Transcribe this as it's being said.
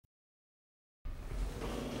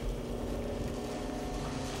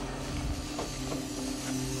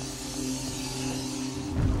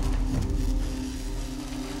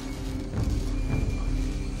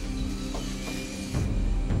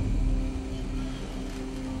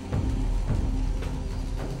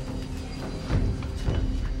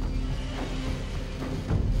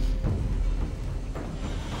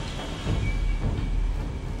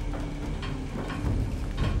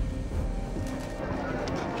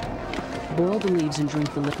Boil the leaves and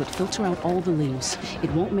drink the liquid. Filter out all the leaves. It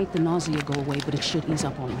won't make the nausea go away, but it should ease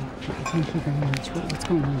up on you. Okay, thank you very much. What's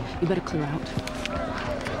going on? You better clear out.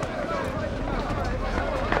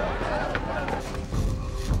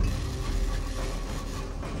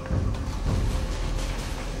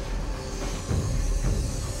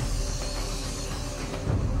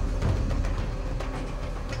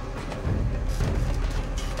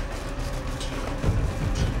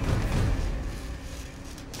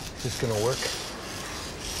 Is this gonna work?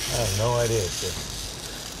 I have no idea, sir.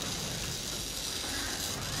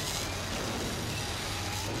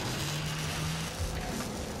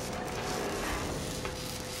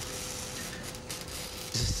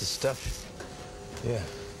 Is this the stuff? Yeah.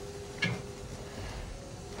 Can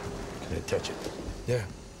I touch it? Yeah.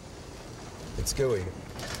 It's gooey.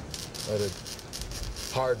 But it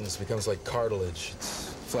hardens, becomes like cartilage.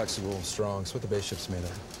 It's flexible, strong. It's what the base ship's made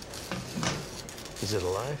of. Is it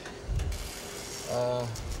alive?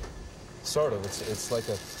 Sort of. It's like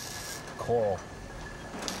a coral.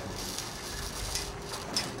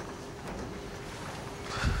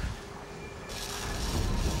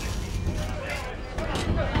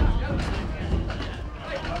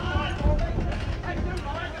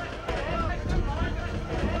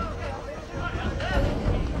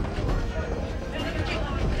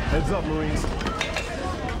 Heads up, Marines.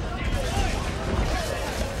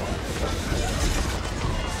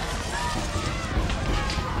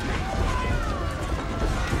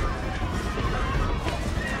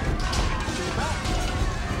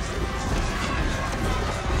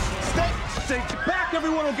 Stay back!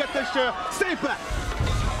 Everyone will get their share. Stay back!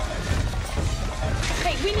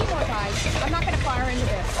 Hey, we need more guys. I'm not gonna fire into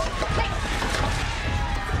this. Hey!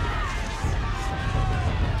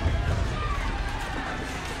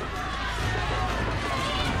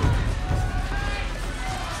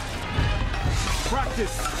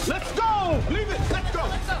 Practice! Let's go! Leave it! Let's go!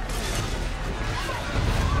 Let's go!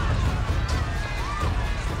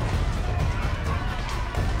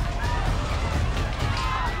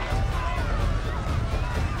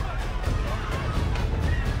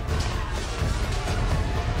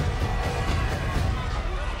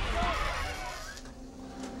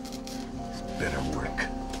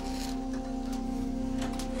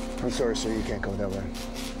 I'm sorry, sir. You can't go that way.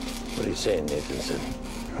 What are you saying, Nathanson?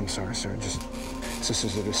 I'm sorry, sir. This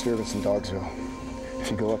is a disturbance in Dogsville. If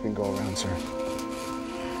you go up, you can go around, sir.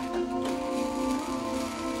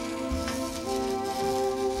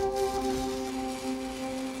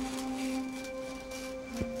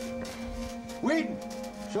 Whedon,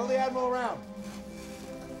 show the Admiral around.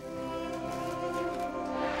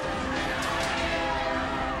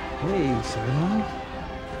 Hey, Sirloin.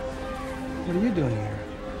 What are you doing here?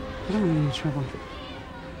 I don't want any trouble. You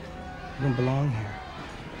don't belong here.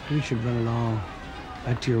 You should run along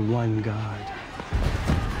back to your one God.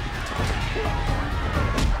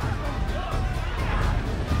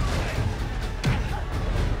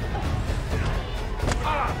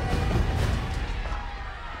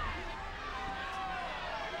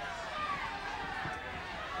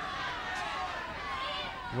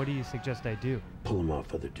 What do you suggest I do? Pull him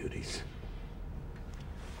off other duties.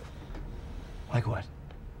 Like what?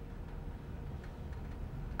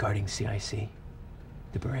 Guarding CIC,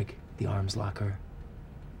 the brig, the arms locker,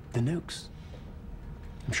 the nukes.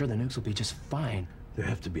 I'm sure the nukes will be just fine. There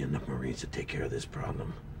have to be enough Marines to take care of this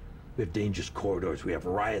problem. We have dangerous corridors, we have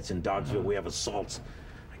riots in Dogsville, we have assaults.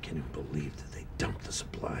 I can't even believe that they dumped the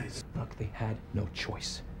supplies. Look, they had no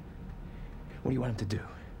choice. What do you want them to do?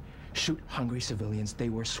 Shoot hungry civilians? They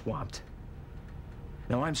were swamped.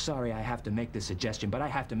 Now, I'm sorry I have to make this suggestion, but I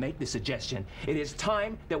have to make this suggestion. It is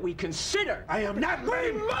time that we consider. I am not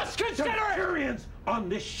We must consider Centurions on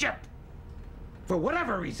this ship! For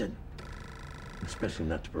whatever reason. Especially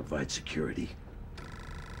not to provide security.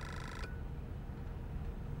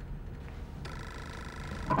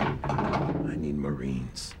 I need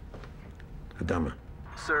Marines. Adama.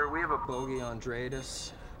 Sir, we have a bogey on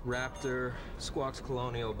Dreadus, Raptor, Squawks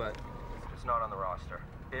Colonial, but it's not on the roster.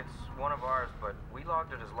 It's one of ours, but we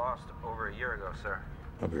logged it as lost over a year ago, sir.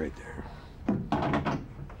 I'll be right there.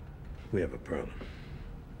 We have a problem.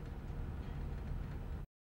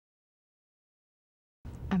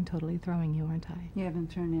 I'm totally throwing you, aren't I? You haven't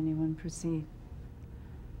thrown anyone. Proceed.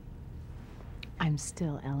 I'm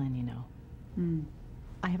still Ellen, you know.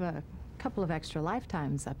 I have a couple of extra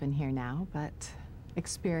lifetimes up in here now, but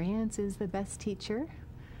experience is the best teacher.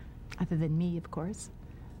 Other than me, of course.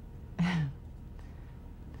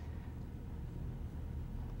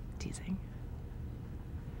 Teasing.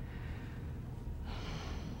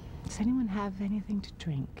 Does anyone have anything to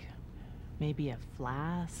drink? Maybe a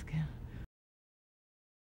flask?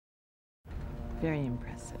 Very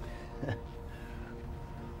impressive.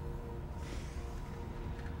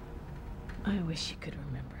 I wish you could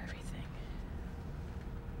remember everything.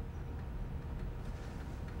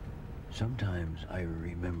 Sometimes I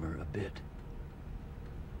remember a bit.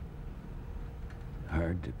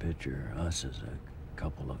 Hard to picture us as a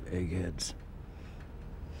couple of eggheads.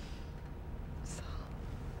 Saul,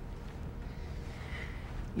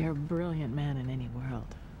 you're a brilliant man in any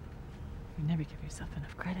world. You never give yourself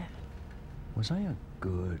enough credit. Was I a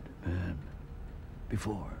good man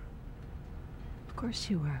before? Of course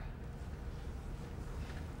you were.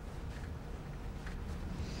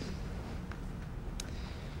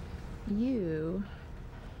 You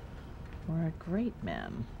were a great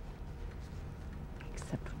man.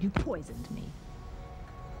 Except when you poisoned me.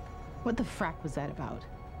 What the frack was that about?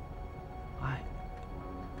 I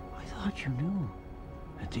thought you knew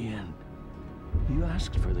at the end. You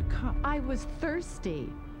asked for the cup. I was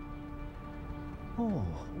thirsty. Oh,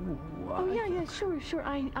 yeah, sure.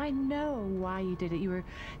 I know why you did it. You were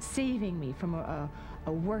saving me from a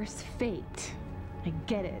worse fate. I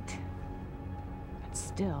get it. But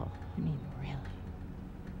still, I mean, really.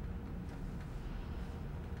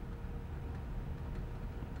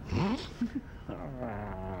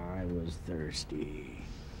 I was thirsty.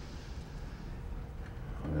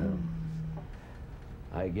 Well,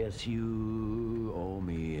 I guess you owe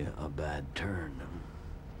me a bad turn.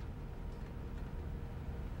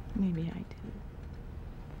 Maybe I do.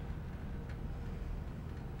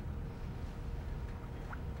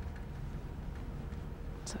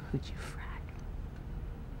 So who'd you frack?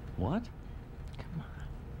 What? Come on.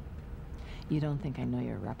 You don't think I know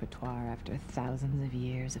your repertoire after thousands of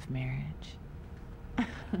years of marriage?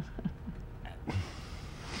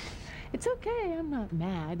 It's okay, I'm not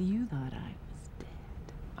mad. You thought I was dead.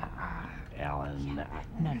 Ellen. Yeah,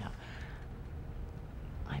 no.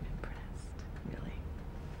 I'm impressed, really.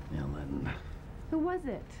 Ellen. Who was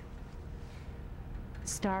it?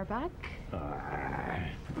 Starbuck?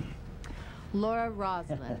 Laura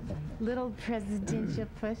Roslin. Little presidential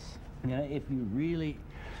push. Now, if you really...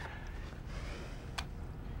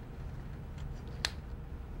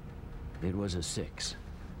 It was a 6.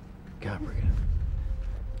 Caprica.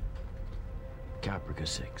 Caprica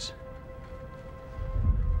 6.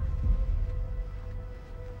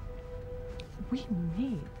 We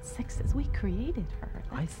made 6s. We created her.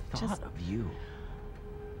 I thought of you.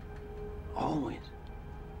 Always.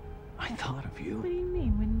 I thought of you. What do you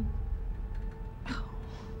mean when... Oh,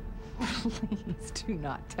 please do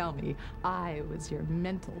not tell me I was your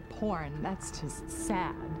mental porn. That's just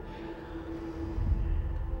sad.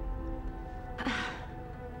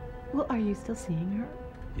 Well, are you still seeing her?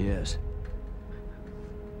 Yes.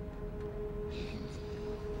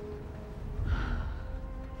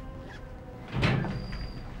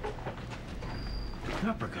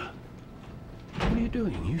 Caprica, what are you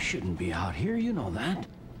doing? You shouldn't be out here, you know that.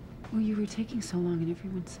 Well, you were taking so long and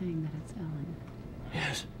everyone's saying that it's Ellen.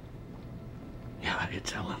 Yes. Yeah,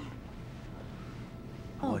 it's Ellen.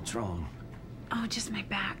 Oh. What's wrong? Oh, just my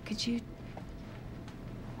back. Could you...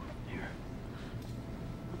 Here.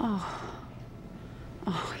 Oh,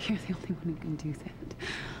 you're the only one who can do that.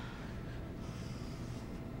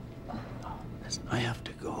 Listen, I have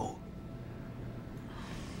to go.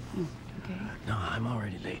 Oh, okay. No, I'm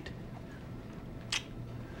already late.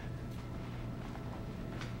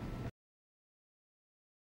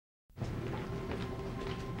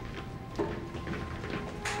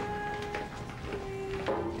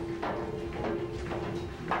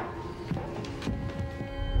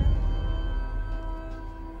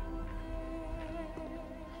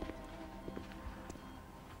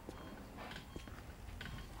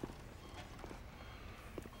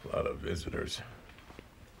 A lot of visitors.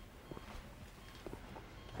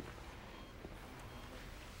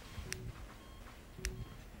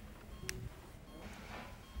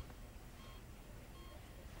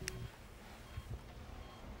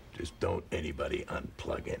 Just don't anybody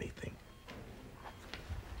unplug anything.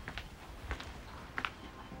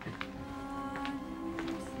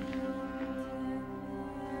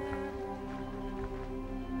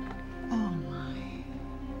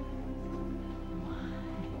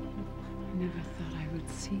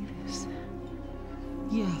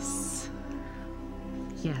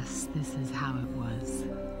 Yes, this is how it was.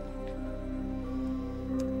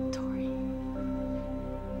 Tori.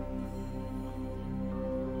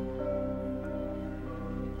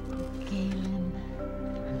 Galen.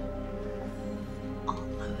 All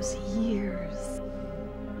those years.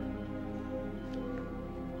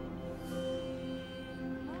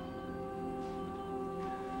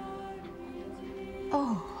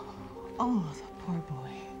 Oh, the poor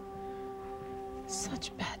boy.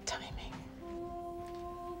 Such bad timing.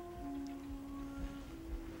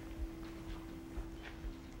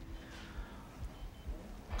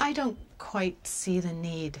 I don't quite see the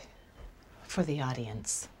need for the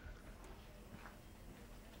audience.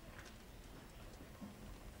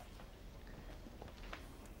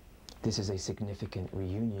 This is a significant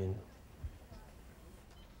reunion.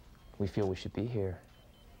 We feel we should be here.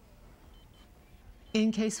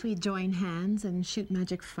 In case we join hands and shoot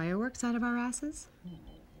magic fireworks out of our asses?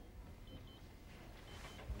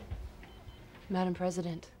 Madam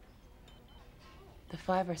President, the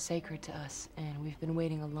five are sacred to us, and we've been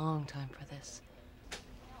waiting a long time for this.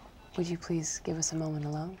 Would you please give us a moment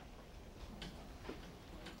alone?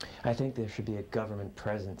 I think there should be a government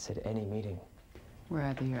presence at any meeting. We're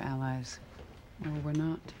either your allies or we're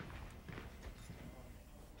not.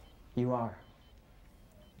 You are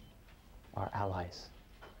our allies,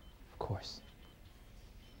 of course.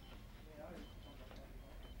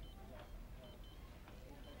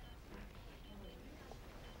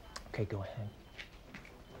 Okay, go ahead.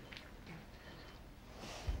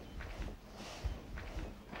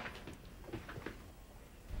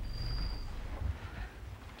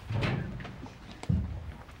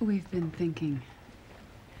 We've been thinking.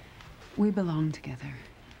 We belong together.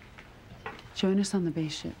 Join us on the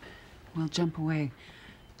base ship. We'll jump away,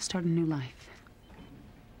 start a new life.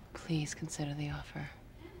 Please consider the offer.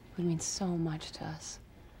 It would mean so much to us.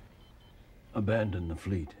 Abandon the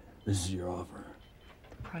fleet. This is your offer.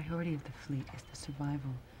 The priority of the fleet is the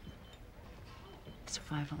survival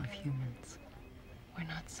of humans. We're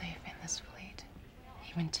not safe in this fleet.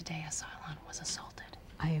 Even today, a Cylon was assaulted.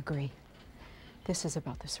 I agree. This is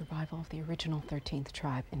about the survival of the original 13th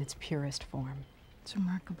tribe in its purest form. It's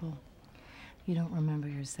remarkable. You don't remember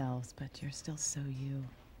yourselves, but you're still so you.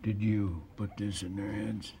 Did you put this in their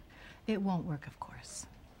heads? It won't work, of course.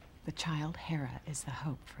 The child Hera is the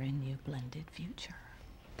hope for a new blended future.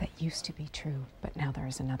 That used to be true, but now there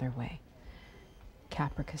is another way.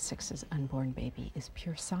 Caprica 6's unborn baby is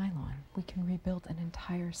pure Cylon. We can rebuild an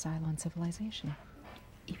entire Cylon civilization.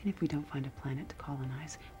 Even if we don't find a planet to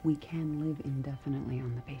colonize, we can live indefinitely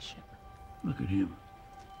on the base ship. Look at him.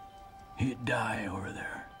 He'd die over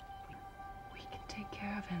there. We can take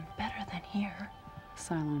care of him better than here.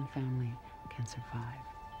 Cylon family can survive.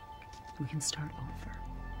 We can start over.